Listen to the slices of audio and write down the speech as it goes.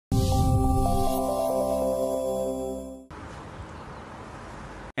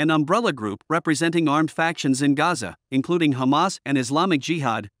an umbrella group representing armed factions in Gaza, including Hamas and Islamic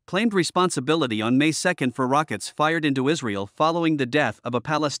Jihad, claimed responsibility on May 2 for rockets fired into Israel following the death of a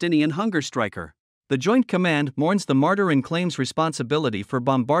Palestinian hunger striker. The Joint Command mourns the martyr and claims responsibility for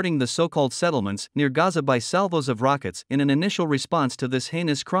bombarding the so-called settlements near Gaza by salvos of rockets in an initial response to this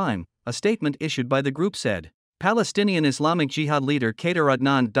heinous crime, a statement issued by the group said. Palestinian Islamic Jihad leader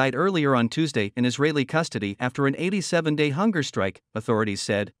Kadirov died earlier on Tuesday in Israeli custody after an 87-day hunger strike, authorities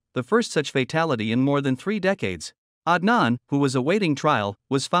said, the first such fatality in more than 3 decades. Adnan, who was awaiting trial,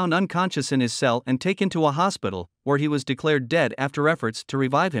 was found unconscious in his cell and taken to a hospital, where he was declared dead after efforts to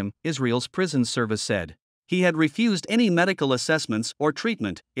revive him, Israel's prison service said. He had refused any medical assessments or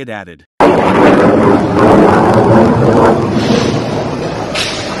treatment, it added.